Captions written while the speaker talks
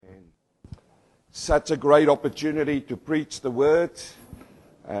Such a great opportunity to preach the word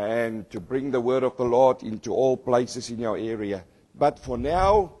and to bring the word of the Lord into all places in your area. But for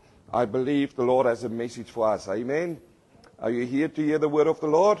now, I believe the Lord has a message for us. Amen. Are you here to hear the word of the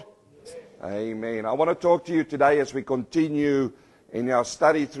Lord? Yes. Amen. I want to talk to you today as we continue in our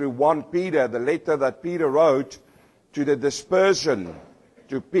study through 1 Peter, the letter that Peter wrote to the dispersion,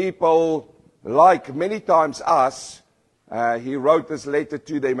 to people like many times us. He wrote this letter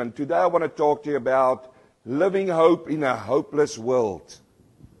to them, and today I want to talk to you about living hope in a hopeless world.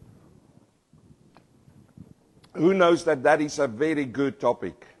 Who knows that is a very good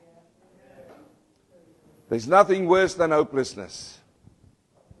topic? There's nothing worse than hopelessness.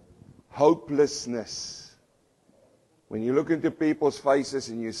 Hopelessness. When you look into people's faces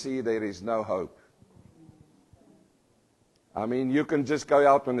and you see there is no hope. I mean, you can just go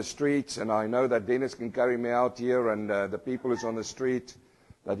out on the streets, and I know that Dennis can carry me out here, and the people who's on the street,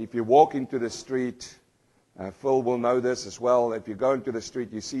 that if you walk into the street, Phil will know this as well, if you go into the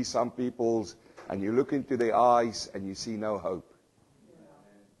street, you see some people's, and you look into their eyes, and you see no hope.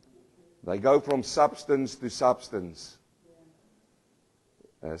 They go from substance to substance.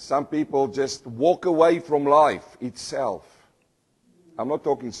 Some people just walk away from life itself. I'm not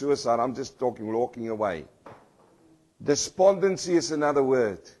talking suicide, I'm just talking walking away. Despondency is another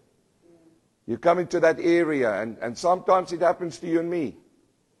word. You come into that area, and sometimes it happens to you and me.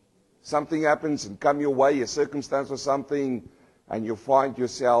 Something happens and come your way, a circumstance or something, and you find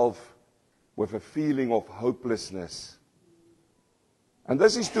yourself with a feeling of hopelessness. And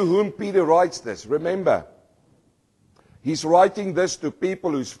this is to whom Peter writes this. Remember, he's writing this to people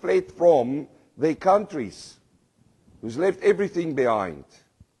who's fled from their countries, who's left everything behind,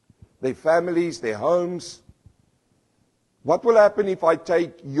 their families, their homes. What will happen if I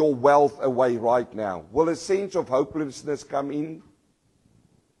take your wealth away right now? Will a sense of hopelessness come in?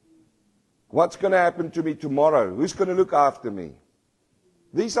 What's going to happen to me tomorrow? Who's going to look after me?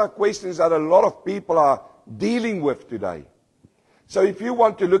 These are questions that a lot of people are dealing with today. So if you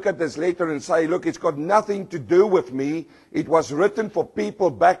want to look at this letter and say, look, it's got nothing to do with me, it was written for people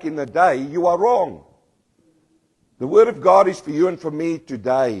back in the day, you are wrong. The Word of God is for you and for me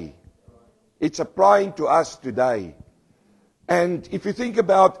today. It's applying to us today. And if you think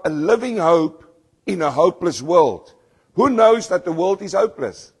about a living hope in a hopeless world, who knows that the world is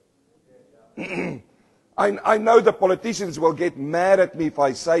hopeless? I know the politicians will get mad at me if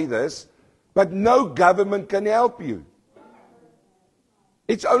I say this, but no government can help you.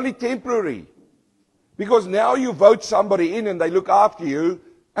 It's only temporary. Because now you vote somebody in and they look after you,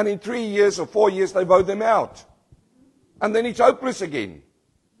 and in 3 years or 4 years they vote them out. And then it's hopeless again.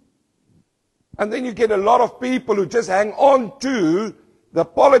 And then you get a lot of people who just hang on to the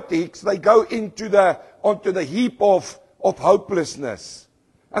politics. They go onto the heap of hopelessness.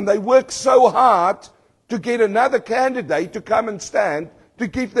 And they work so hard to get another candidate to come and stand to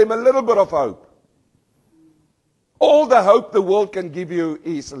give them a little bit of hope. All the hope the world can give you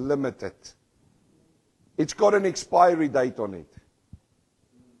is limited. It's got an expiry date on it.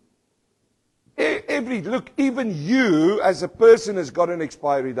 Look, even you as a person has got an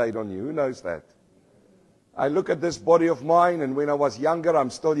expiry date on you. Who knows that? I look at this body of mine, and when I was younger, I'm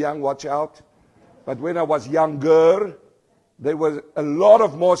still young, watch out. But when I was younger, there was a lot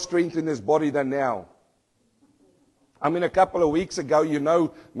of more strength in this body than now. I mean, a couple of weeks ago, you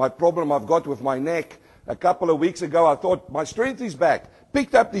know my problem I've got with my neck. A couple of weeks ago, I thought my strength is back.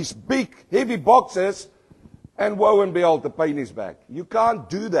 Picked up these big, heavy boxes, and woe and behold, the pain is back. You can't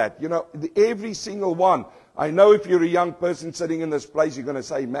do that. You know, every single one. I know if you're a young person sitting in this place, you're going to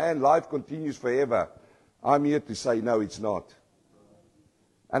say, man, life continues forever. I'm here to say, no, it's not.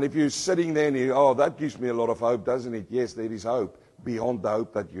 And if you're sitting there and you, oh, that gives me a lot of hope, doesn't it? Yes, there is hope beyond the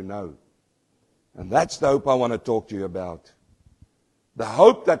hope that you know. And that's the hope I want to talk to you about. The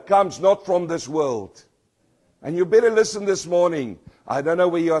hope that comes not from this world. And you better listen this morning. I don't know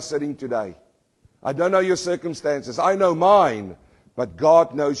where you are sitting today. I don't know your circumstances. I know mine. But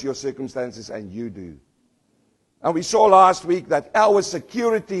God knows your circumstances, and you do. And we saw last week that our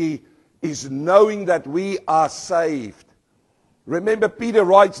security is knowing that we are saved. Remember, Peter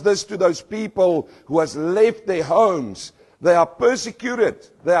writes this to those people who has left their homes. They are persecuted.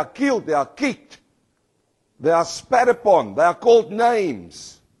 They are killed. They are kicked. They are spat upon. They are called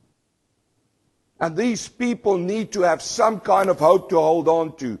names. And these people need to have some kind of hope to hold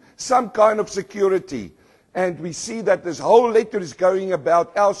on to, some kind of security. And we see that this whole letter is going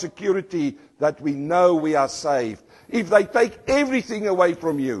about our security, that we know we are saved. If they take everything away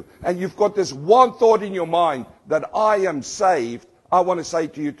from you, and you've got this one thought in your mind that I am saved, I want to say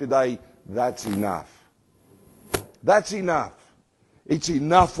to you today, that's enough. That's enough. It's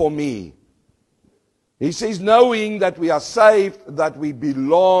enough for me. He says, knowing that we are saved, that we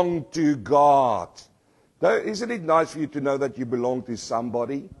belong to God. Isn't it nice for you to know that you belong to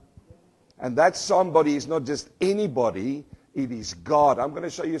somebody? And that somebody is not just anybody, it is God. I'm going to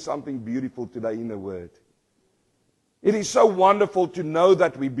show you something beautiful today in the Word. It is so wonderful to know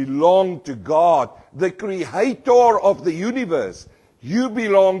that we belong to God, the creator of the universe. You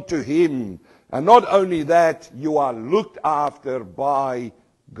belong to Him. And not only that, you are looked after by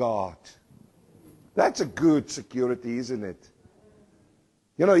God. That's a good security, isn't it?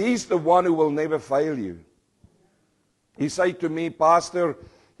 You know, He's the one who will never fail you. He said to me, Pastor,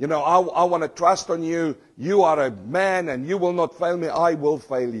 you know, I want to trust on you. You are a man and you will not fail me. I will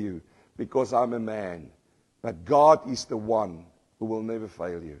fail you because I'm a man. But God is the one who will never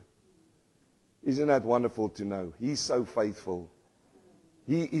fail you. Isn't that wonderful to know? He's so faithful.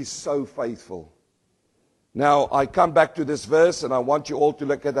 He is so faithful. Now, I come back to this verse, and I want you all to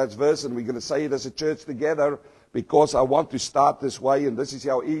look at that verse, and we're going to say it as a church together, because I want to start this way, and this is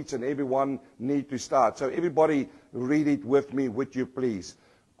how each and every one need to start. So everybody read it with me, would you please?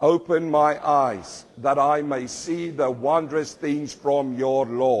 Open my eyes, that I may see the wondrous things from your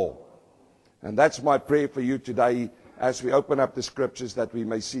law. And that's my prayer for you today, as we open up the scriptures, that we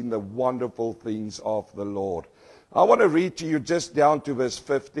may see the wonderful things of the Lord. I want to read to you just down to verse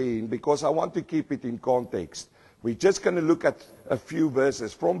 15, because I want to keep it in context. We're just going to look at a few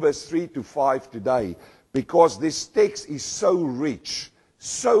verses from verse 3 to 5 today, because this text is so rich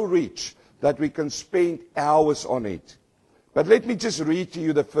that we can spend hours on it. But let me just read to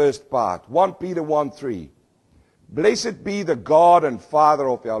you the first part. 1 Peter 1:3. Blessed be the God and Father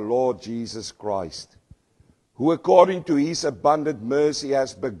of our Lord Jesus Christ, who according to His abundant mercy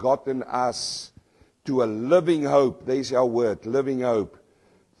has begotten us to a living hope. There's our word, living hope.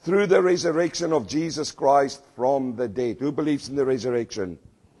 Through the resurrection of Jesus Christ from the dead. Who believes in the resurrection?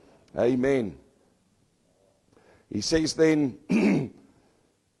 Amen. He says then,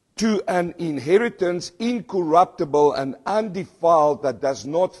 to an inheritance incorruptible and undefiled, that does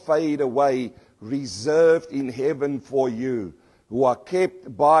not fade away, reserved in heaven for you, who are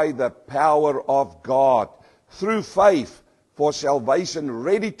kept by the power of God, through faith for salvation,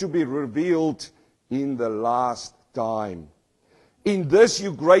 ready to be revealed in the last time. In this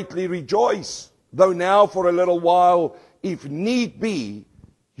you greatly rejoice, though now for a little while, if need be,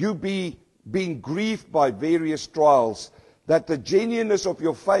 you be being grieved by various trials, that the genuineness of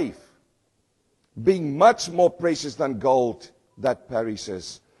your faith, being much more precious than gold that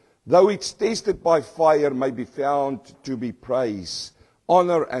perishes, though it's tested by fire, may be found to be praise,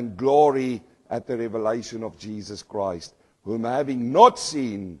 honor, and glory at the revelation of Jesus Christ, whom having not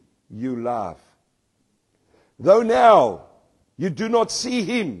seen, you love. Though now you do not see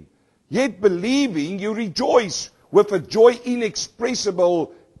Him, yet believing you rejoice with a joy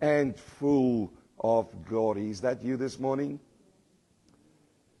inexpressible and full of glory. Is that you this morning?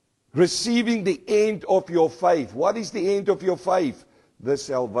 Receiving the end of your faith. What is the end of your faith? The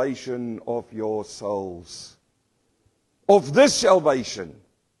salvation of your souls. Of this salvation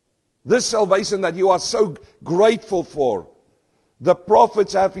that you are so grateful for, the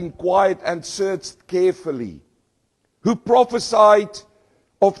prophets have inquired and searched carefully, who prophesied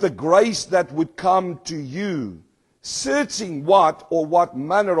of the grace that would come to you, searching what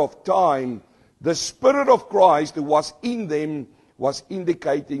manner of time the Spirit of Christ who was in them was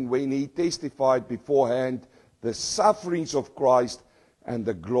indicating when He testified beforehand the sufferings of Christ and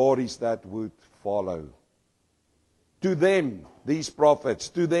the glories that would follow. To them, these prophets,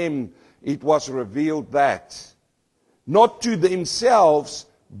 to them it was revealed that, not to themselves,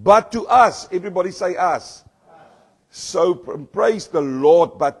 but to us. Everybody say us. So praise the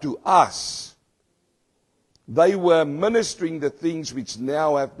Lord, but to us. They were ministering the things which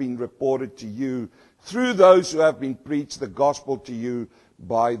now have been reported to you through those who have been preached the gospel to you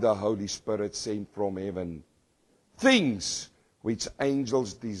by the Holy Spirit sent from heaven. Things which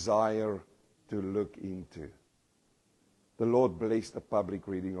angels desire to look into. The Lord bless the public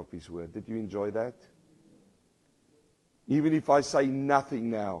reading of His word. Did you enjoy that? Even if I say nothing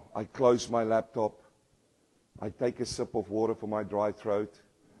now, I close my laptop, I take a sip of water for my dry throat,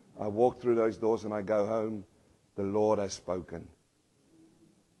 I walk through those doors and I go home, the Lord has spoken.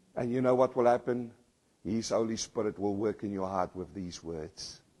 And you know what will happen? His Holy Spirit will work in your heart with these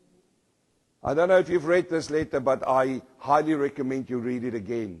words. I don't know if you've read this letter, but I highly recommend you read it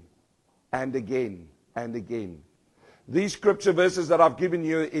again and again and again. These scripture verses that I've given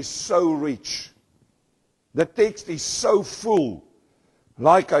you is so rich. The text is so full.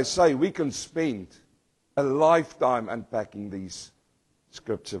 Like I say, we can spend a lifetime unpacking these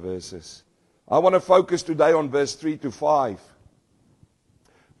scripture verses. I want to focus today on verse 3 to 5.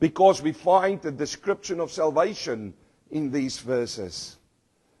 because we find the description of salvation in these verses.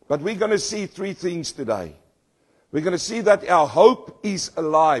 But we're going to see three things today. We're going to see that our hope is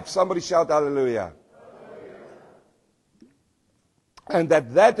alive. Somebody shout hallelujah. And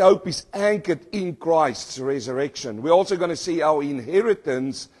that hope is anchored in Christ's resurrection. We're also going to see our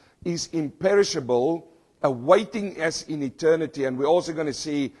inheritance is imperishable, awaiting us in eternity. And we're also going to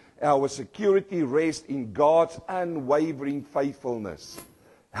see our security rests in God's unwavering faithfulness.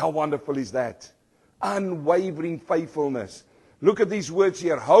 How wonderful is that? Unwavering faithfulness. Look at these words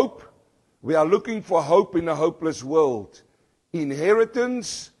here. Hope. We are looking for hope in a hopeless world.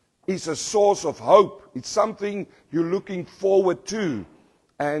 Inheritance is a source of hope. It's something you're looking forward to.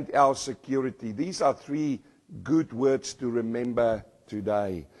 And our security. These are three good words to remember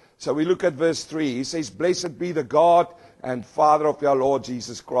today. So we look at verse 3. He says, Blessed be the God and Father of our Lord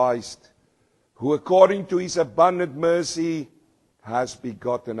Jesus Christ, who according to his abundant mercy has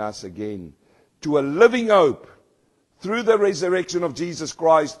begotten us again to a living hope through the resurrection of Jesus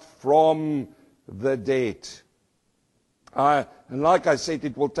Christ from the dead. And like I said,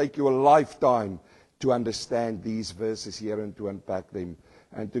 it will take you a lifetime to understand these verses here and to unpack them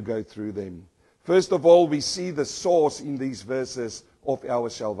and to go through them. First of all, we see the source in these verses of our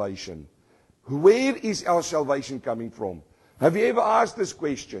salvation. Where is our salvation coming from? Have you ever asked this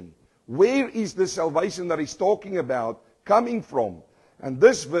question? Where is the salvation that he's talking about coming from? And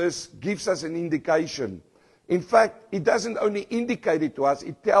this verse gives us an indication. In fact, it doesn't only indicate it to us,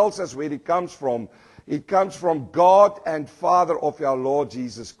 it tells us where it comes from. It comes from God and Father of our Lord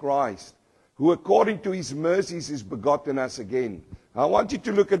Jesus Christ, who according to his mercies has begotten us again. I want you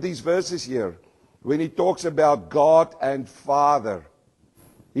to look at these verses here. When he talks about God and Father,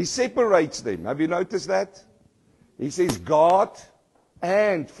 he separates them. Have you noticed that? He says God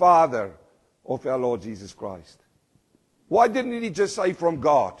and Father of our Lord Jesus Christ. Why didn't he just say from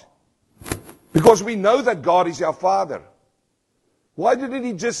God? Because we know that God is our Father. Why didn't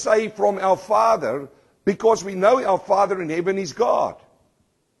he just say from our Father? Because we know our Father in heaven is God.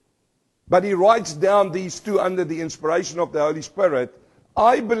 But he writes down these two under the inspiration of the Holy Spirit,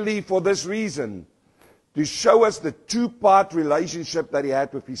 I believe for this reason, to show us the two-part relationship that he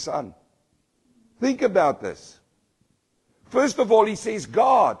had with his Son. Think about this. First of all, he says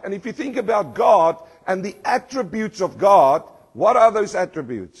God. And if you think about God and the attributes of God, what are those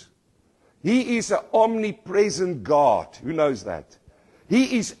attributes? He is an omnipresent God. Who knows that?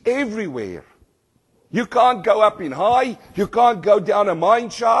 He is everywhere. You can't go up in high. You can't go down a mine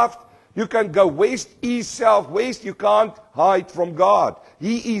shaft. You can go west, east, south, west. You can't hide from God.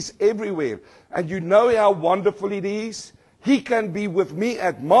 He is everywhere. And you know how wonderful it is? He can be with me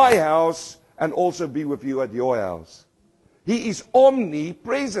at my house and also be with you at your house. He is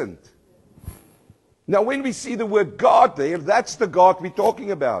omnipresent. Now when we see the word God there, that's the God we're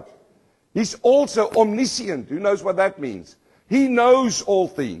talking about. He's also omniscient. Who knows what that means? He knows all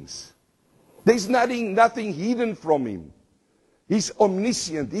things. There's nothing hidden from him. He's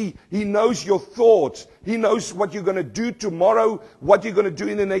omniscient. He knows your thoughts. He knows what you're going to do tomorrow, what you're going to do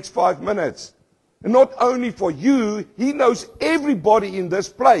in the next 5 minutes. And not only for you, he knows everybody in this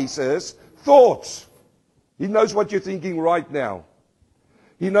place's thoughts. He knows what you're thinking right now.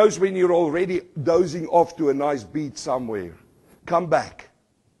 He knows when you're already dozing off to a nice beach somewhere. Come back.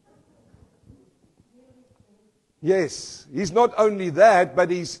 Yes, he's not only that, but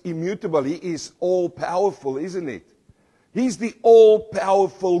he's immutable. He is all-powerful, isn't it? He's the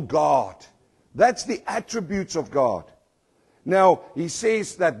all-powerful God. That's the attributes of God. Now, he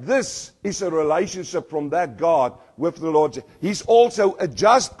says that this is a relationship from that God with the Lord. He's also a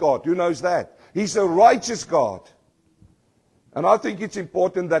just God. Who knows that? He's a righteous God. And I think it's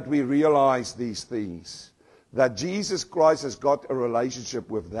important that we realize these things. That Jesus Christ has got a relationship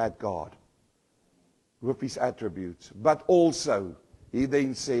with that God. With his attributes. But also, he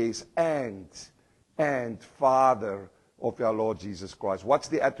then says, and Father of our Lord Jesus Christ. What's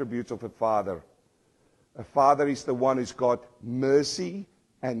the attributes of a father? A father is the one who's got mercy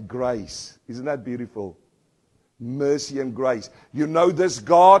and grace. Isn't that beautiful? Mercy and grace. You know this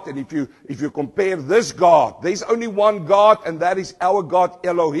God, and if you compare this God, there's only one God, and that is our God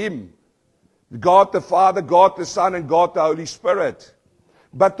Elohim. God the Father, God the Son, and God the Holy Spirit.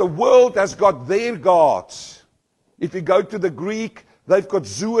 But the world has got their gods. If you go to the Greek, they've got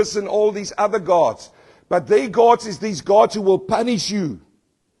Zeus and all these other gods. But their gods is these gods who will punish you.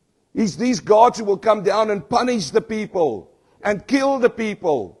 It's these gods who will come down and punish the people and kill the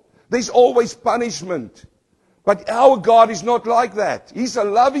people. There's always punishment. But our God is not like that. He's a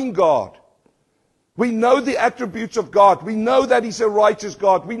loving God. We know the attributes of God. We know that he's a righteous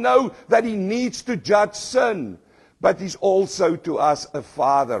God. We know that he needs to judge sin. but He's also to us a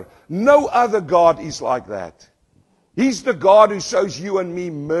Father. No other God is like that. He's the God who shows you and me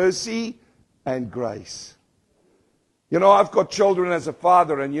mercy and grace. You know, I've got children as a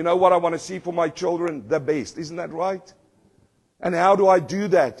father, and you know what I want to see for my children? The best. Isn't that right? And how do I do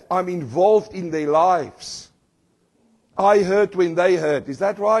that? I'm involved in their lives. I hurt when they hurt. Is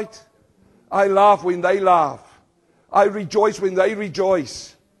that right? I laugh when they laugh. I rejoice when they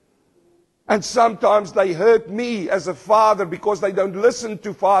rejoice. And sometimes they hurt me as a father because they don't listen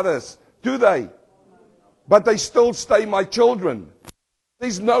to fathers, do they? But they still stay my children.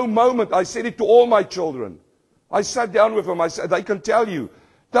 There's no moment. I said it to all my children. I sat down with them. I said, they can tell you,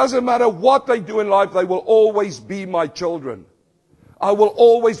 doesn't matter what they do in life, they will always be my children. I will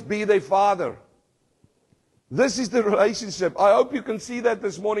always be their father. This is the relationship. I hope you can see that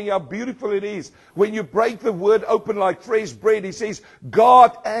this morning, how beautiful it is. When you break the word open like fresh bread, He says,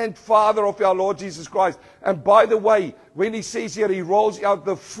 God and Father of our Lord Jesus Christ. And by the way, when He says here, He rolls out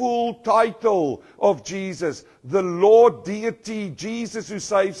the full title of Jesus. The Lord deity, Jesus who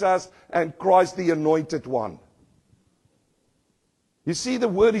saves us, and Christ the Anointed One. You see, the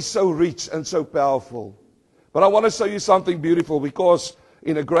word is so rich and so powerful. But I want to show you something beautiful, because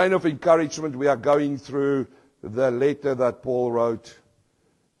in a grain of encouragement, we are going through the letter that Paul wrote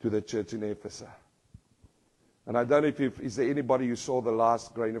to the church in Ephesus. And I don't know is there anybody who saw the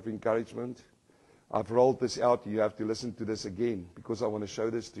last grain of encouragement? I've rolled this out. You have to listen to this again, because I want to show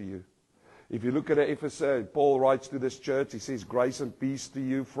this to you. If you look at Ephesus, Paul writes to this church. He says, grace and peace to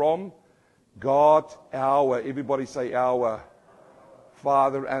you from God, everybody say our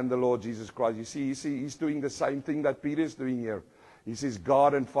Father and the Lord Jesus Christ. You see, he's doing the same thing that Peter is doing here. He says,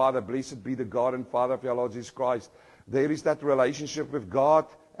 God and Father, blessed be the God and Father of our Lord Jesus Christ. There is that relationship with God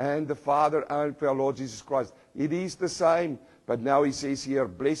and the Father and our Lord Jesus Christ. It is the same. But now he says here,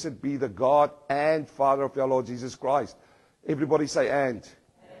 blessed be the God and Father of our Lord Jesus Christ. Everybody say and.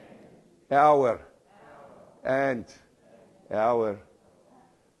 Our. And. Our.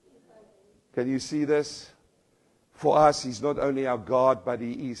 Can you see this? For us, He's not only our God, but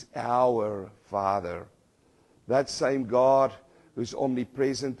He is our Father. That same God who's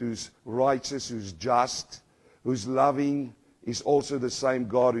omnipresent, who's righteous, who's just, who's loving, is also the same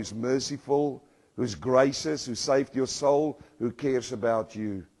God who's merciful, who's gracious, who saved your soul, who cares about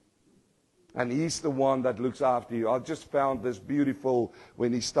you. And He's the one that looks after you. I just found this beautiful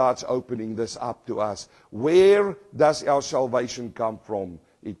when He starts opening this up to us. Where does our salvation come from?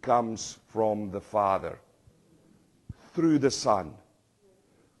 It comes from the Father, through the Son.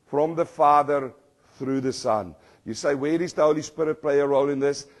 From the Father, through the Son. You say, where does the Holy Spirit play a role in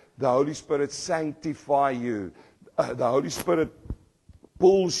this? The Holy Spirit sanctifies you. The Holy Spirit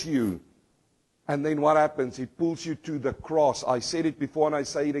pulls you. And then what happens? It pulls you to the cross. I said it before and I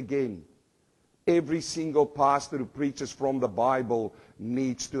say it again. Every single pastor who preaches from the Bible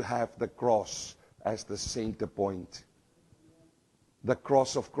needs to have the cross as the center point. The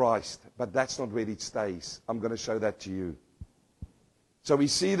cross of Christ. But that's not where it stays. I'm going to show that to you. So we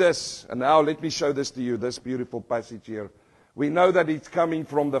see this, and now let me show this to you, this beautiful passage here. We know that it's coming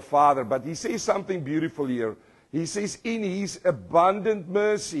from the Father, but He says something beautiful here. He says, in His abundant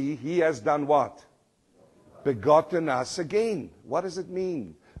mercy, He has done what? Begotten us again. What does it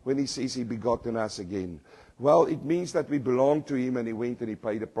mean when He says He begotten us again? Well, it means that we belong to Him, and He went and He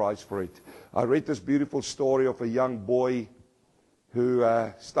paid a price for it. I read this beautiful story of a young boy who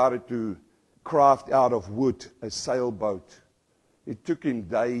started to craft out of wood a sailboat. It took him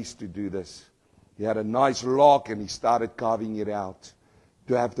days to do this. He had a nice log and he started carving it out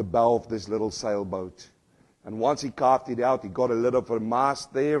to have the bow of this little sailboat. And once he carved it out, he got a little of a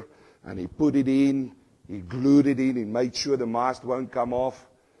mast there and he put it in. He glued it in. He made sure the mast won't come off.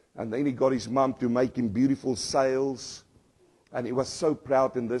 And then he got his mum to make him beautiful sails. And he was so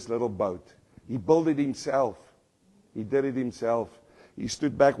proud in this little boat. He built it himself. He did it himself. He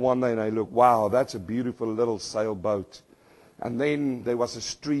stood back one day and I looked, wow, that's a beautiful little sailboat. And then there was a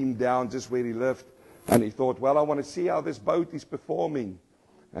stream down just where he lived. And he thought, well, I want to see how this boat is performing.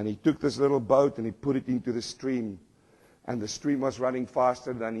 And he took this little boat and he put it into the stream. And the stream was running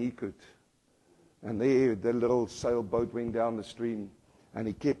faster than he could. And there, the little sailboat went down the stream. And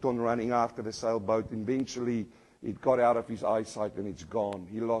he kept on running after the sailboat. And eventually, it got out of his eyesight and it's gone.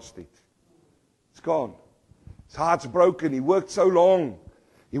 He lost it. It's gone. His heart's broken. He worked so long.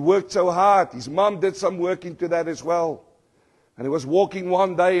 He worked so hard. His mom did some work into that as well. And he was walking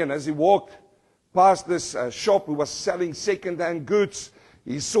one day, and as he walked past this shop who was selling second-hand goods,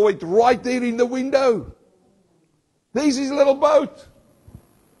 he saw it right there in the window. There's his little boat.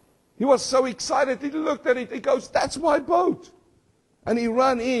 He was so excited. He looked at it. He goes, that's my boat. And he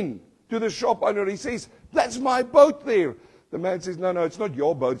ran in to the shop owner. He says, That's my boat there. The man says, no, it's not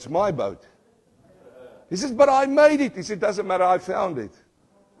your boat, it's my boat. He says, but I made it. He said, doesn't matter, I found it.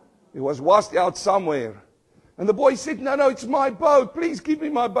 It was washed out somewhere. And the boy said, no, it's my boat. Please give me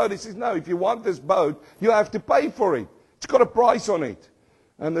my boat. He says, no, if you want this boat, you have to pay for it. It's got a price on it.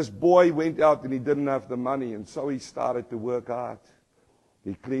 And this boy went out and he didn't have the money. And so he started to work hard.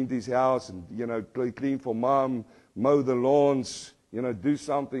 He cleaned his house and, cleaned for mom, mow the lawns, do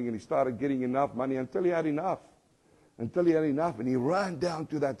something. And he started getting enough money until he had enough. And he ran down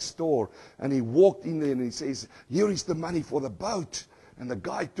to that store and he walked in there and he says, here is the money for the boat. And the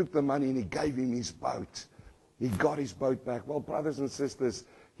guy took the money and he gave him his boat. He got his boat back. Well, brothers and sisters,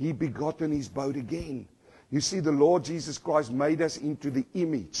 he begotten his boat again. You see, the Lord Jesus Christ made us into his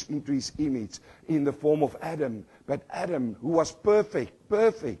image, in the form of Adam. But Adam, who was perfect.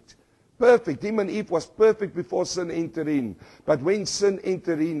 Him and Eve was perfect before sin entered in. But when sin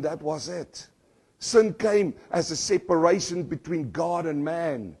entered in, that was it. Sin came as a separation between God and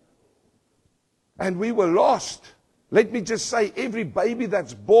man. And we were lost. Let me just say, every baby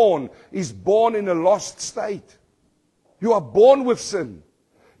that's born is born in a lost state. You are born with sin.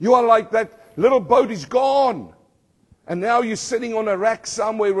 You are like that little boat is gone. And now you're sitting on a rack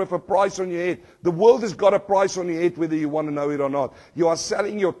somewhere with a price on your head. The world has got a price on your head whether you want to know it or not. You are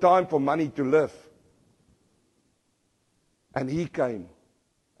selling your time for money to live. And he came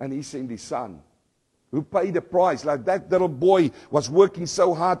and he sent his son, who paid a price. Like that little boy was working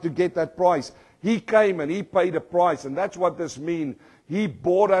so hard to get that price. He came and he paid a price. And that's what this means. He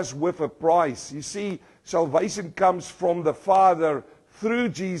bought us with a price. You see, salvation comes from the Father through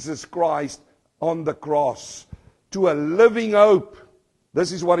Jesus Christ on the cross to a living hope.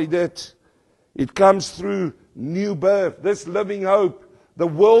 This is what he did. It comes through new birth. This living hope. The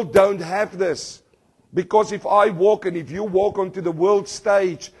world don't have this. Because if I walk and if you walk onto the world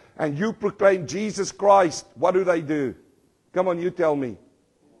stage and you proclaim Jesus Christ, what do? Come on, you tell me.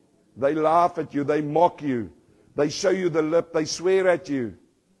 They laugh at you. They mock you. They show you the lip. They swear at you.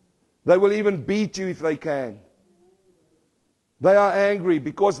 They will even beat you if they can. They are angry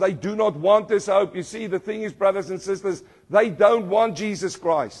because they do not want this hope. You see, the thing is, brothers and sisters, they don't want Jesus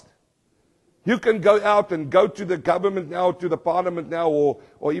Christ. You can go out and go to the government now, to the parliament now,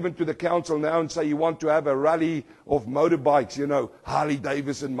 or even to the council now and say you want to have a rally of motorbikes, Harley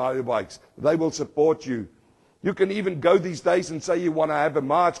Davidson motorbikes. They will support you. You can even go these days and say you want to have a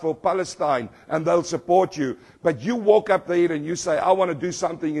march for Palestine, and they'll support you. But you walk up there and you say, I want to do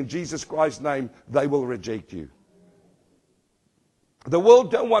something in Jesus Christ's name, they will reject you. The world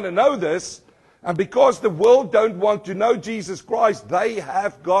don't want to know this, and because the world don't want to know Jesus Christ, they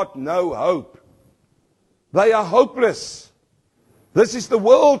have got no hope. They are hopeless. This is the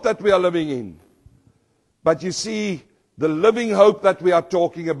world that we are living in. But you see, the living hope that we are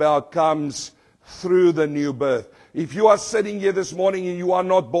talking about comes through the new birth. If you are sitting here this morning and you are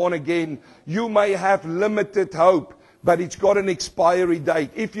not born again, you may have limited hope, but it's got an expiry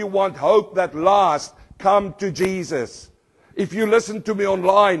date. If you want hope that lasts, come to Jesus. If you listen to me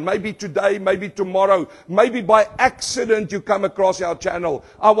online, maybe today, maybe tomorrow, maybe by accident you come across our channel,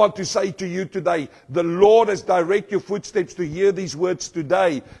 I want to say to you today, the Lord has directed your footsteps to hear these words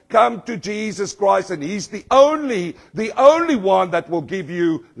today. Come to Jesus Christ, and He's the only one that will give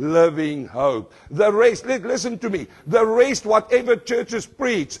you living hope. The rest, listen to me, the rest, whatever churches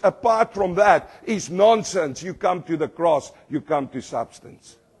preach, apart from that, is nonsense. You come to the cross, you come to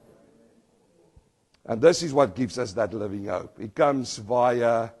substance. And this is what gives us that living hope. It comes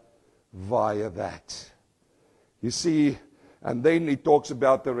via that. You see, and then it talks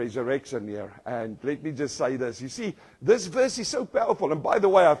about the resurrection here. And let me just say this. You see, this verse is so powerful. And by the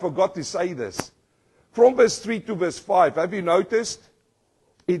way, I forgot to say this. From verse 3 to verse 5, have you noticed?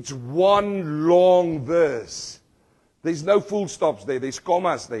 It's one long verse. There's no full stops there. There's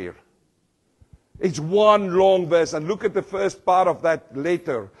commas there. It's one long verse. And look at the first part of that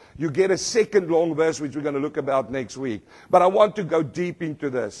letter. You get a second long verse, which we're going to look about next week. But I want to go deep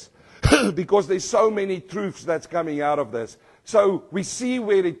into this because there's so many truths that's coming out of this. So we see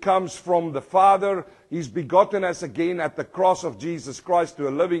where it comes from the Father. He's begotten us again at the cross of Jesus Christ to a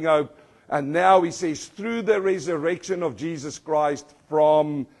living hope. And now he says, through the resurrection of Jesus Christ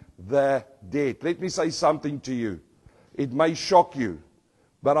from the dead. Let me say something to you. It may shock you,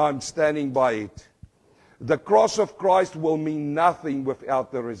 but I'm standing by it. The cross of Christ will mean nothing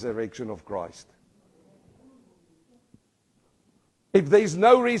without the resurrection of Christ. If there's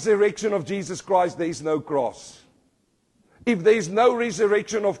no resurrection of Jesus Christ, there's no cross. If there's no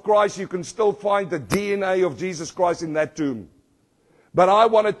resurrection of Christ, you can still find the DNA of Jesus Christ in that tomb. But I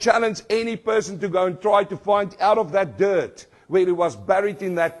want to challenge any person to go and try to find out of that dirt where he was buried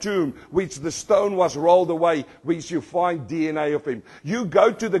in that tomb, which the stone was rolled away, which you find DNA of him. You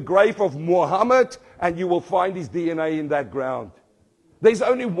go to the grave of Muhammad, and you will find his DNA in that ground. There's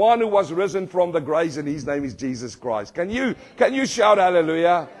only one who was risen from the graves, and his name is Jesus Christ. Can you shout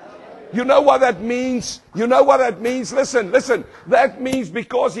hallelujah? You know what that means? You know what that means? Listen. That means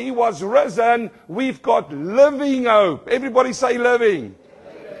because he was risen, we've got living hope. Everybody say living.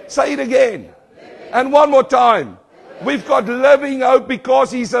 Say it again. And one more time. We've got living hope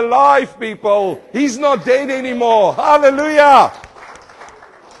because he's alive, people. He's not dead anymore. Hallelujah.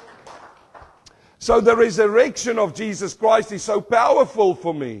 So the resurrection of Jesus Christ is so powerful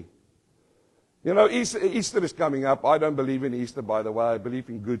for me. You know, Easter is coming up. I don't believe in Easter, by the way. I believe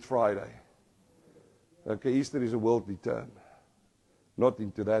in Good Friday. Okay, Easter is a worldly term. Not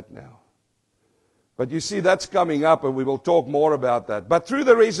into that now. But you see, that's coming up, and we will talk more about that. But through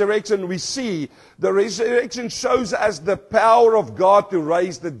the resurrection, we see the resurrection shows us the power of God to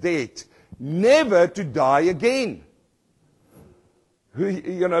raise the dead, never to die again.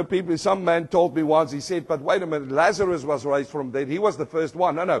 You know, people, some man told me once, he said, but wait a minute, Lazarus was raised from dead. He was the first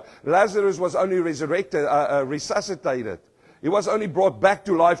one. No. Lazarus was only resuscitated. He was only brought back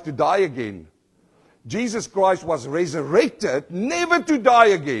to life to die again. Jesus Christ was resurrected, never to die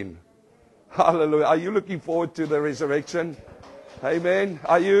again. Hallelujah. Are you looking forward to the resurrection? Amen.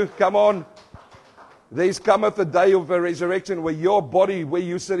 Are you? Come on. There's cometh a day of a resurrection where your body, where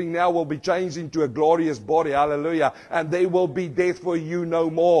you're sitting now, will be changed into a glorious body. Hallelujah. And there will be death for you no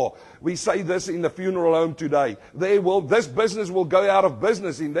more. We say this in the funeral home today. This business will go out of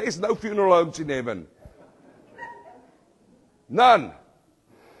business. There's no funeral homes in heaven. None.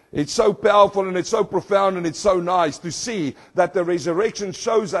 It's so powerful and it's so profound and it's so nice to see that the resurrection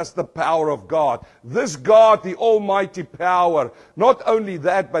shows us the power of God. This God, the almighty power. Not only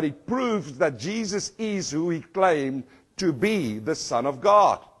that, but it proves that Jesus is who he claimed to be, the Son of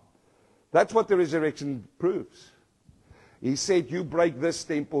God. That's what the resurrection proves. He said, you break this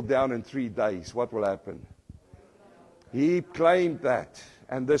temple down in 3 days. What will happen? He claimed that,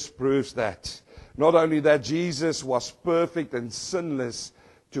 and this proves that. Not only that, Jesus was perfect and sinless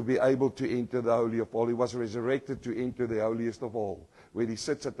to be able to enter the Holy of All. He was resurrected to enter the holiest of all, where he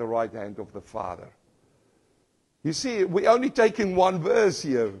sits at the right hand of the Father. You see, we're only taking one verse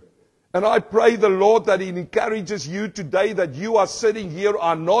here. And I pray the Lord that he encourages you today that you are sitting here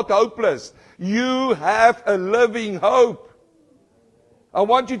are not hopeless. You have a living hope. I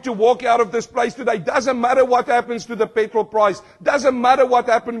want you to walk out of this place today. Doesn't matter what happens to the petrol price. Doesn't matter what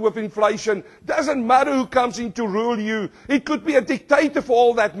happened with inflation. Doesn't matter who comes in to rule you. It could be a dictator for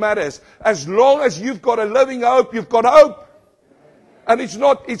all that matters. As long as you've got a living hope, you've got hope. And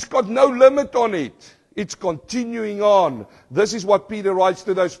it's got no limit on it. It's continuing on. This is what Peter writes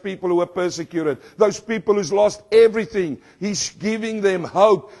to those people who are persecuted. Those people who's lost everything. He's giving them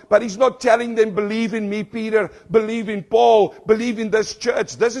hope. But he's not telling them, believe in me, Peter. Believe in Paul. Believe in this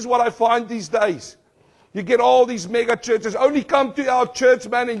church. This is what I find these days. You get all these mega churches. Only come to our church,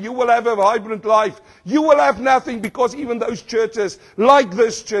 man, and you will have a vibrant life. You will have nothing because even those churches, like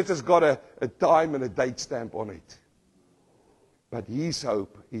this church, has got a time and a date stamp on it. But his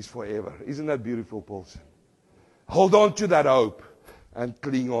hope is forever. Isn't that beautiful, Paulson? Hold on to that hope and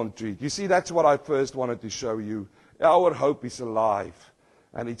cling on to it. You see, that's what I first wanted to show you. Our hope is alive.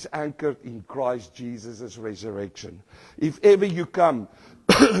 And it's anchored in Christ Jesus' resurrection. If ever you come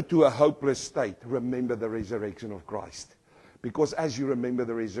to a hopeless state, remember the resurrection of Christ. Because as you remember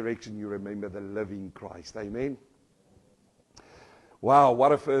the resurrection, you remember the living Christ. Amen? Wow,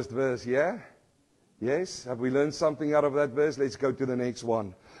 what a first verse, yeah? Yes? Have we learned something out of that verse? Let's go to the next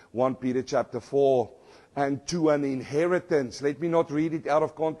one. 1 Peter chapter 4. And to an inheritance. Let me not read it out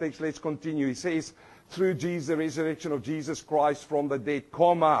of context. Let's continue. He says, through Jesus, the resurrection of Jesus Christ from the dead,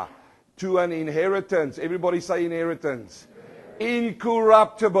 comma, to an inheritance. Everybody say inheritance.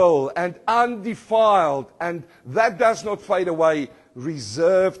 Incorruptible and undefiled. And that does not fade away.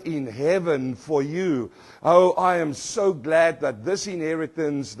 Reserved in heaven for you. Oh, I am so glad that this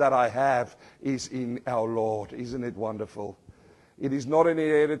inheritance that I have is in our Lord. Isn't it wonderful? It is not an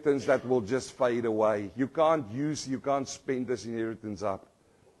inheritance that will just fade away. You can't spend this inheritance up.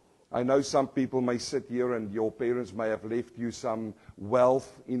 I know some people may sit here and your parents may have left you some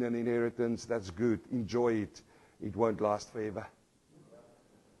wealth in an inheritance. That's good. Enjoy it. It won't last forever.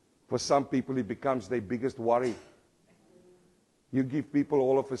 For some people, it becomes their biggest worry. You give people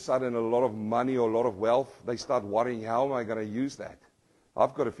all of a sudden a lot of money or a lot of wealth, they start worrying, how am I going to use that?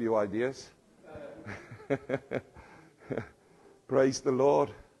 I've got a few ideas. Praise the Lord.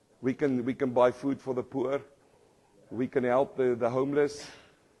 We can buy food for the poor. We can help the homeless.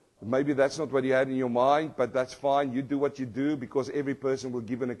 Maybe that's not what you had in your mind, but that's fine. You do what you do, because every person will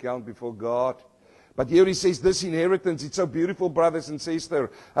give an account before God. But here he says this inheritance, it's so beautiful, brothers and sisters.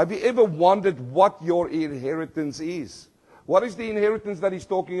 Have you ever wondered what your inheritance is? What is the inheritance that he's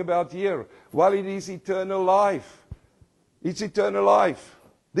talking about here? Well, it is eternal life. It's eternal life.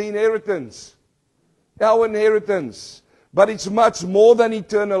 The inheritance. Our inheritance. But it's much more than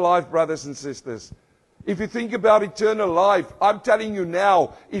eternal life, brothers and sisters. If you think about eternal life, I'm telling you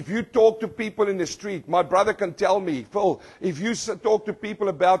now, if you talk to people in the street, my brother can tell me, Phil, if you talk to people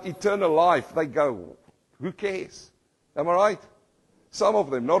about eternal life, they go, who cares? Am I right? Some of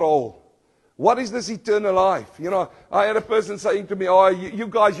them, not all. What is this eternal life? You know, I had a person saying to me, oh, you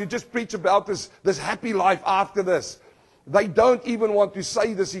guys, you just preach about this happy life after this. They don't even want to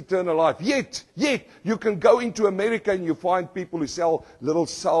say this eternal life. Yet, you can go into America and you find people who sell little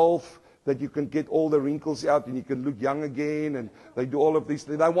salve, that you can get all the wrinkles out and you can look young again, and they do all of these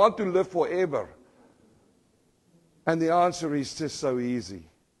things. They want to live forever. And the answer is just so easy.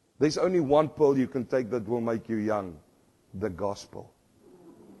 There's only one pill you can take that will make you young. The gospel.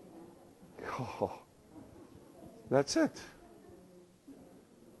 Oh, that's it.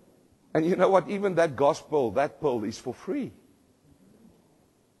 And you know what? Even that gospel, that pill is for free.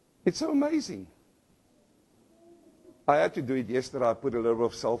 It's so amazing. I had to do it yesterday. I put a little bit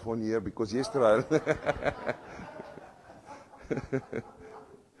of self on here because yesterday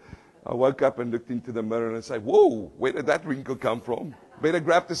I woke up and looked into the mirror and said, whoa, where did that wrinkle come from? Better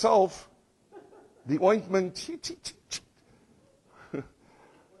grab the self. The ointment.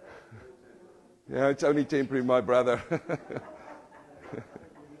 Yeah, it's only temporary, my brother.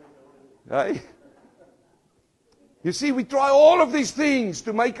 Hey? You see, we try all of these things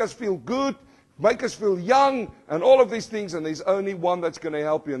to make us feel good, make us feel young, and all of these things, and there's only one that's going to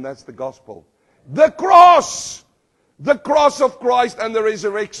help you, and that's the gospel. The cross! The cross of Christ and the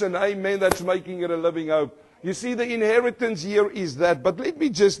resurrection. Amen. That's making it a living hope. You see, the inheritance here is that. But let me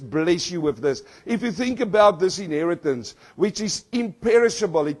just bless you with this. If you think about this inheritance, which is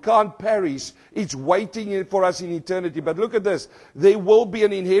imperishable, it can't perish, it's waiting for us in eternity. But look at this. There will be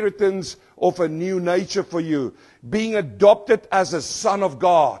an inheritance of a new nature for you. Being adopted as a son of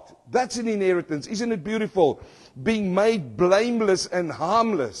God. That's an inheritance. Isn't it beautiful? Being made blameless and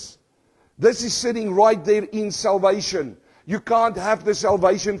harmless. This is sitting right there in salvation. You can't have the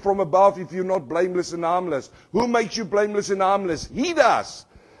salvation from above if you're not blameless and harmless. Who makes you blameless and harmless? He does.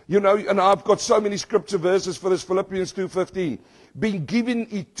 You know, and I've got so many scripture verses for this. Philippians 2:15. Being given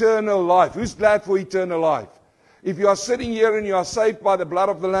eternal life. Who's glad for eternal life? If you are sitting here and you are saved by the blood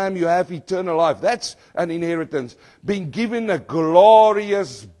of the Lamb, you have eternal life. That's an inheritance. Being given a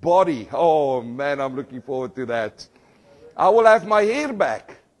glorious body. Oh man, I'm looking forward to that. I will have my hair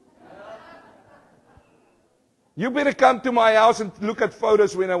back. You better come to my house and look at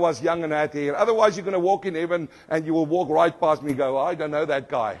photos when I was young and had hair. Otherwise, you're going to walk in heaven and you will walk right past me and go, I don't know that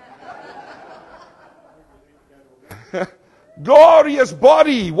guy. Glorious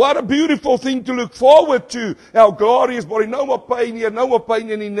body. What a beautiful thing to look forward to. Our glorious body. No more pain here. No more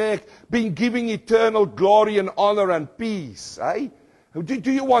pain in the neck. Being giving eternal glory and honor and peace. Eh?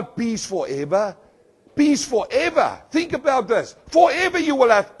 Do you want peace forever? Peace forever. Think about this. Forever you will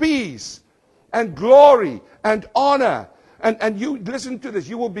have peace. And glory and honor. And you, listen to this,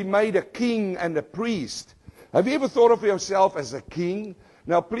 you will be made a king and a priest. Have you ever thought of yourself as a king?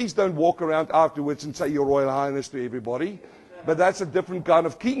 Now please don't walk around afterwards and say your Royal Highness to everybody. But that's a different kind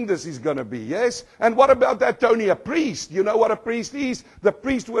of king this is going to be, yes? And what about that, Tony? A priest. You know what a priest is? The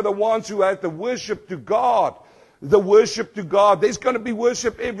priests were the ones who had the worship to God. The worship to God. There's going to be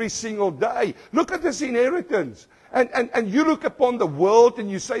worship every single day. Look at this inheritance. And you look upon the world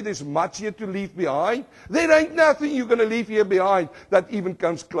and you say there's much here to leave behind. There ain't nothing you're going to leave here behind that even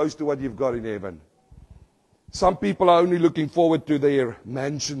comes close to what you've got in heaven. Some people are only looking forward to their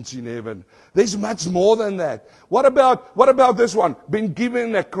mansions in heaven. There's much more than that. What about this one? Been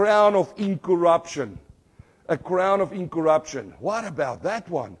given a crown of incorruption. A crown of incorruption. What about that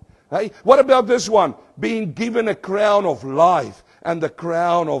one? Hey, what about this one? Being given a crown of life and the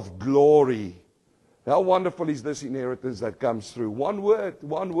crown of glory. How wonderful is this inheritance that comes through? One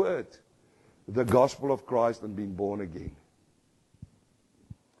word. The gospel of Christ and being born again.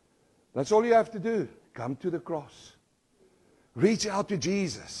 That's all you have to do. Come to the cross. Reach out to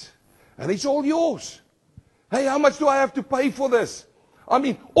Jesus. And it's all yours. Hey, how much do I have to pay for this? I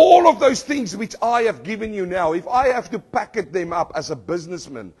mean, all of those things which I have given you now, if I have to packet them up as a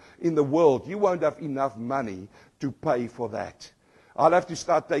businessman in the world, you won't have enough money to pay for that. I'll have to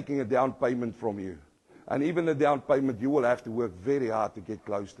start taking a down payment from you. And even the down payment, you will have to work very hard to get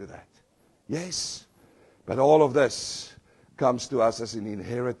close to that. Yes. But all of this comes to us as an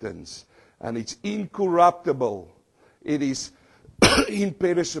inheritance. And it's incorruptible. It is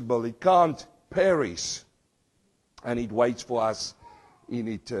imperishable. It can't perish. And it waits for us in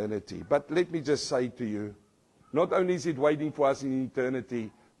eternity. But let me just say to you, not only is it waiting for us in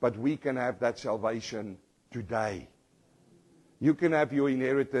eternity, but we can have that salvation today. You can have your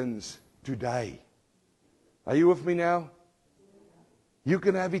inheritance today. Are you with me now? You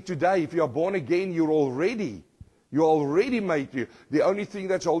can have it today. If you are born again, you're already made you. The only thing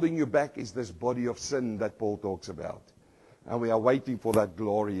that's holding you back is this body of sin that Paul talks about. And we are waiting for that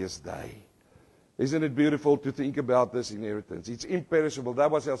glorious day. Isn't it beautiful to think about this inheritance? It's imperishable.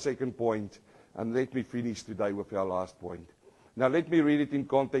 That was our second point. And let me finish today with our last point. Now let me read it in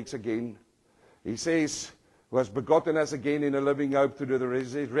context again. He says, was begotten us again in a living hope through the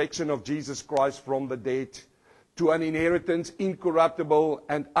resurrection of Jesus Christ from the dead, to an inheritance incorruptible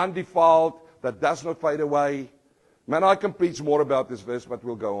and undefiled that does not fade away. Man, I can preach more about this verse, but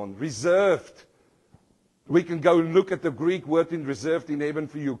we'll go on. Reserved. We can go look at the Greek word in reserved in heaven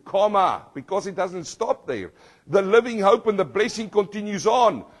for you, comma, because it doesn't stop there. The living hope and the blessing continues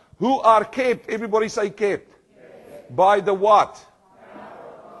on. Who are kept? Everybody say kept. Yes. By the what?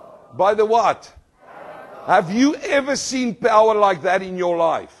 By the what? Have you ever seen power like that in your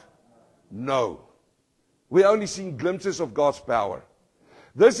life? No. We've only seen glimpses of God's power.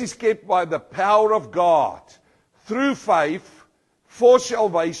 This is kept by the power of God through faith for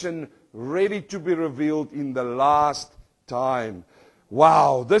salvation, ready to be revealed in the last time.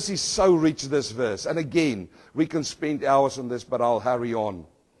 Wow, this is so rich, this verse. And again, we can spend hours on this, but I'll hurry on.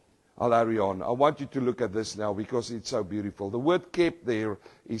 I want you to look at this now because it's so beautiful. The word kept there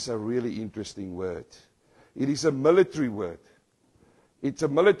is a really interesting word. It is a military word. It's a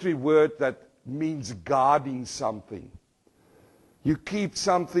military word that means guarding something. You keep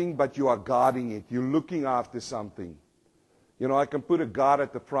something, but you are guarding it. You're looking after something. You know, I can put a guard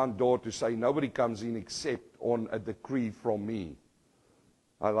at the front door to say nobody comes in except on a decree from me.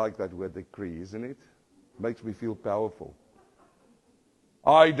 I like that word decree, isn't it? Makes me feel powerful.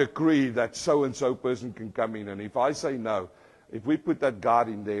 I decree that so-and-so person can come in. And if I say no, if we put that guard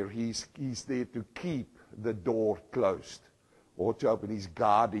in there, he's there to keep the door closed or to open. He's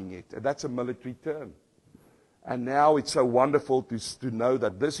guarding it. And that's a military term. And now it's so wonderful to know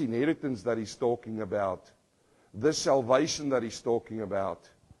that this inheritance that he's talking about, this salvation that he's talking about,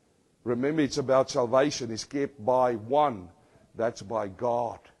 remember it's about salvation, is kept by one. That's by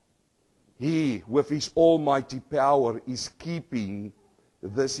God. He, with his almighty power, is keeping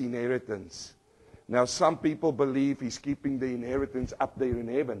this inheritance. Now some people believe he's keeping the inheritance up there in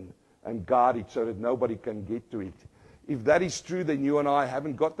heaven and guard it so that nobody can get to it. If that is true, then you and I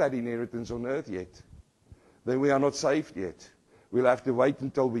haven't got that inheritance on earth yet. Then we are not saved yet. We'll have to wait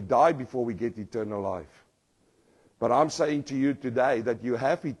until we die before we get eternal life. But I'm saying to you today that you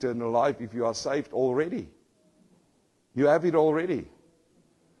have eternal life if you are saved already. You have it already.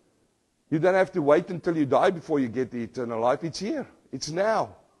 You don't have to wait until you die before you get the eternal life. It's here. It's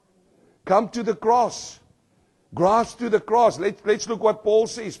now. Come to the cross. Grasp to the cross. Let's look what Paul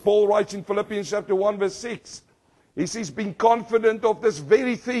says. Paul writes in Philippians chapter 1 verse 6. He says, being confident of this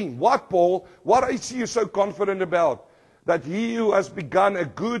very thing. What, Paul? What is you so confident about? That he who has begun a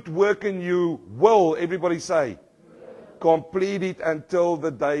good work in you will, everybody say, complete it until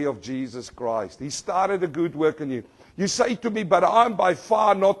the day of Jesus Christ. He started a good work in you. You say to me, but I'm by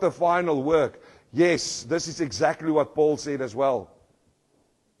far not the final work. Yes, this is exactly what Paul said as well.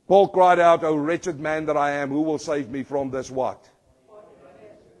 Paul cried out, O wretched man that I am, who will save me from this what?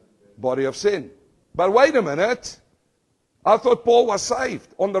 Body of sin. But wait a minute. I thought Paul was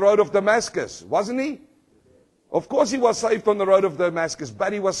saved on the road of Damascus, wasn't he? Of course he was saved on the road of Damascus,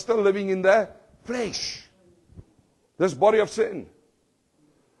 but he was still living in the flesh. This body of sin.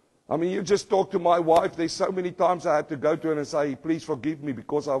 I mean, you just talk to my wife. There's so many times I had to go to her and say, please forgive me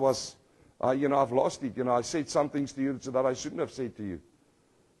because I've lost it. I said some things to you that I shouldn't have said to you.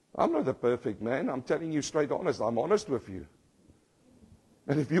 I'm not a perfect man. I'm telling you straight honest. I'm honest with you.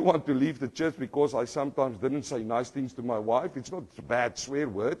 And if you want to leave the church because I sometimes didn't say nice things to my wife, it's not bad swear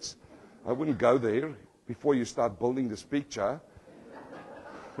words. I wouldn't go there before you start building this picture.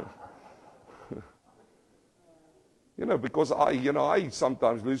 Because I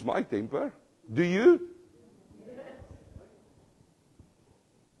sometimes lose my temper. Do you?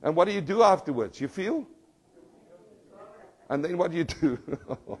 And what do you do afterwards? You feel? And then what do you do?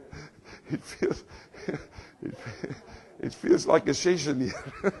 It feels like a session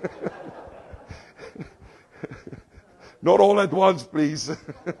here. Not all at once, please.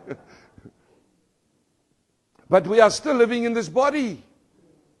 But we are still living in this body.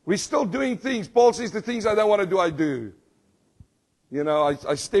 We're still doing things. Paul says the things I don't want to do, I do. You know,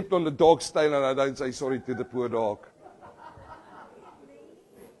 I stepped on the dog's tail and I don't say sorry to the poor dog.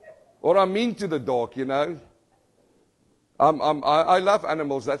 Or I'm mean to the dog, you know. I love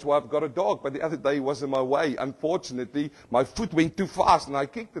animals, that's why I've got a dog. But the other day he was in my way. Unfortunately, my foot went too fast and I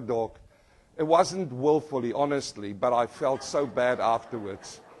kicked the dog. It wasn't willfully, honestly, but I felt so bad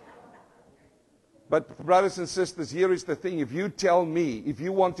afterwards. But brothers and sisters, here is the thing. If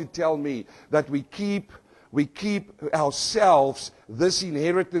you want to tell me that we keep ourselves this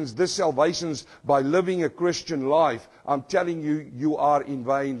inheritance, this salvation by living a Christian life, I'm telling you, you are in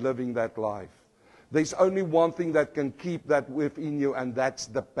vain living that life. There's only one thing that can keep that within you, and that's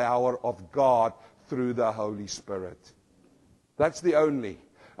the power of God through the Holy Spirit. That's the only.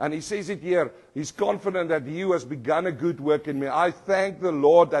 And he says it here, he's confident that he who has begun a good work in me. I thank the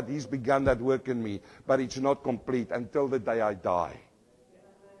Lord that he's begun that work in me, but it's not complete until the day I die.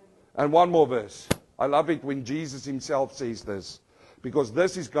 And one more verse. I love it when Jesus himself says this, because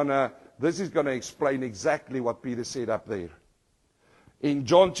this is gonna explain exactly what Peter said up there. In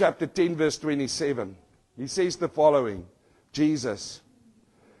John chapter 10, verse 27, he says the following, Jesus.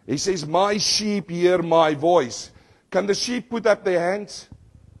 He says, my sheep hear my voice. Can the sheep put up their hands?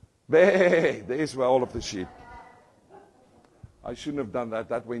 There's where all of the sheep. I shouldn't have done that.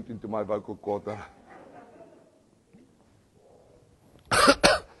 That went into my vocal cord.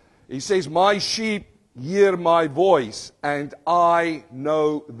 He says, my sheep hear my voice, and I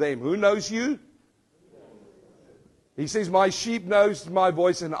know them. Who knows you? He says, my sheep knows my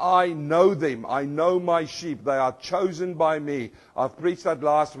voice, and I know them. I know my sheep. They are chosen by me. I've preached that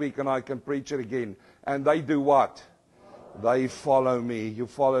last week, and I can preach it again. And they do what? They follow me. You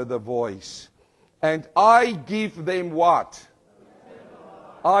follow the voice. And I give them what?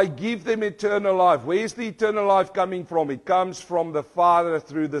 I give them eternal life. Where's the eternal life coming from? It comes from the Father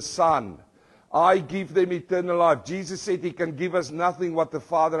through the Son. I give them eternal life. Jesus said he can give us nothing what the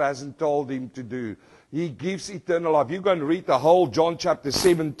Father hasn't told him to do. He gives eternal life. You're going to read the whole John chapter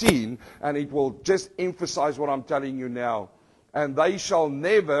 17, and it will just emphasize what I'm telling you now. And they shall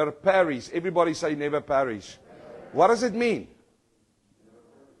never perish. Everybody say never perish. What does it mean?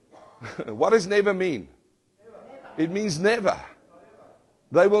 What does never mean? It means never.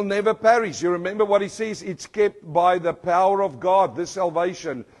 They will never perish. You remember what he says? It's kept by the power of God, this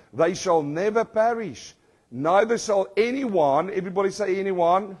salvation. They shall never perish. Neither shall anyone, everybody say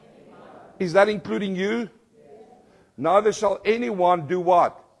anyone. Is that including you? Neither shall anyone do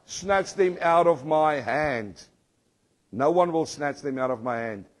what? Snatch them out of my hand. No one will snatch them out of my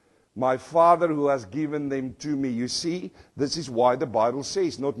hand. My Father who has given them to me. You see, this is why the Bible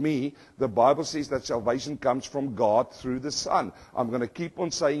says, not me, the Bible says that salvation comes from God through the Son. I'm going to keep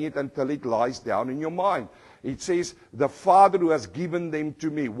on saying it until it lies down in your mind. It says, the Father who has given them to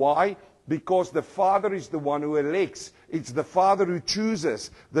me. Why? Because the Father is the one who elects. It's the Father who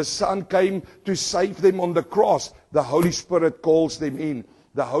chooses. The Son came to save them on the cross. The Holy Spirit calls them in.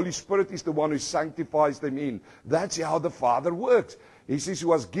 The Holy Spirit is the one who sanctifies them in. That's how the Father works. He says,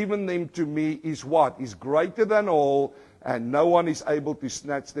 who has given them to me is what? Is greater than all, and no one is able to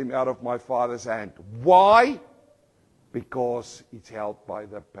snatch them out of my Father's hand. Why? Because it's held by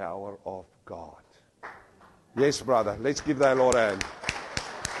the power of God. Yes, brother. Let's give the Lord a hand.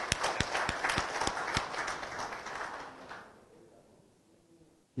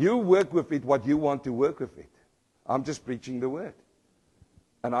 You work with it what you want to work with it. I'm just preaching the word.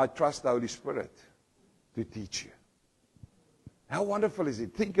 And I trust the Holy Spirit to teach you. How wonderful is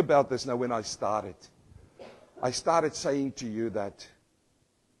it? Think about this now when I started. I started saying to you that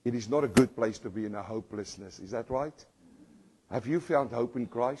it is not a good place to be in a hopelessness. Is that right? Have you found hope in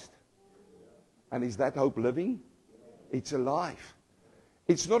Christ? And is that hope living? It's alive.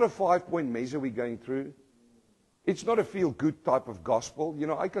 It's not a 5-point measure we're going through. It's not a feel-good type of gospel. You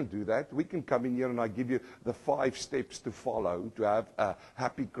know, I can do that. We can come in here and I give you the 5 steps to follow to have a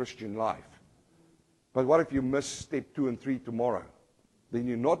happy Christian life. But what if you miss step 2 and 3 tomorrow? Then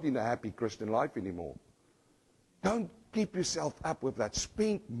you're not in a happy Christian life anymore. Don't keep yourself up with that.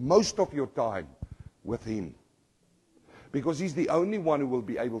 Spend most of your time with Him. Because He's the only one who will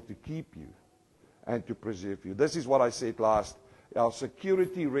be able to keep you and to preserve you. This is what I said last. Our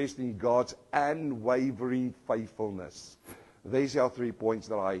security rests in God's unwavering faithfulness. These are 3 points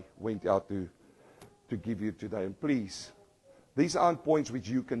that I went out to give you today. And please, these aren't points which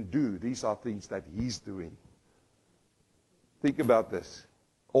you can do. These are things that He's doing. Think about this.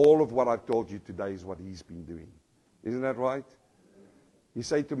 All of what I've told you today is what He's been doing. Isn't that right? You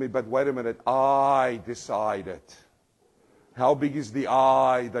say to me, but wait a minute, I decided. How big is the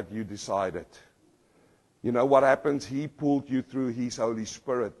I that you decided? You know what happens? He pulled you through His Holy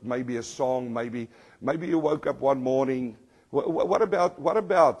Spirit. Maybe a song, maybe you woke up one morning What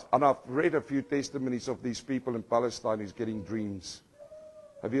about, and I've read a few testimonies of these people in Palestine who's getting dreams.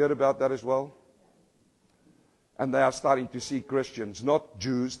 Have you heard about that as well? And they are starting to see Christians, not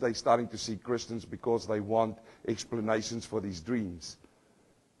Jews, they're starting to see Christians because they want explanations for these dreams.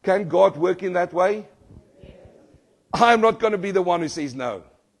 Can God work in that way? I'm not going to be the one who says no.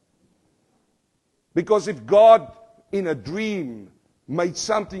 Because if God, in a dream, made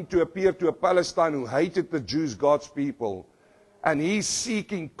something to appear to a Palestine who hated the Jews, God's people, and he's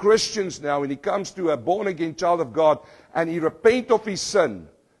seeking Christians now, and he comes to a born-again child of God, and he repents of his sin,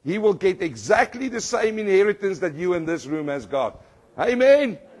 he will get exactly the same inheritance that you in this room has got.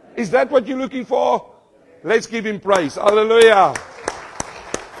 Amen? Is that what you're looking for? Let's give him praise. Hallelujah.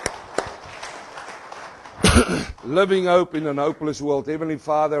 Living hope in an hopeless world. Heavenly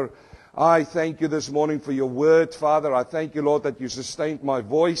Father, I thank you this morning for your word, Father. I thank you, Lord, that you sustained my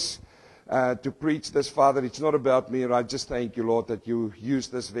voice to preach this, Father. It's not about me, and I just thank you, Lord, that you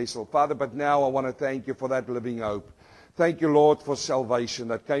used this vessel, Father. But now I want to thank you for that living hope. Thank you, Lord, for salvation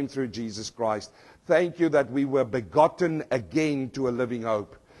that came through Jesus Christ. Thank you that we were begotten again to a living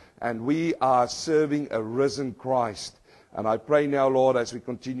hope. And we are serving a risen Christ. And I pray now, Lord, as we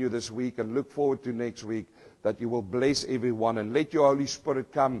continue this week and look forward to next week, that you will bless everyone and let your Holy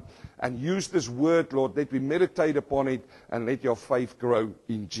Spirit come and use this word, Lord. Let me meditate upon it and let your faith grow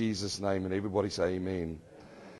in Jesus' name. And everybody say amen.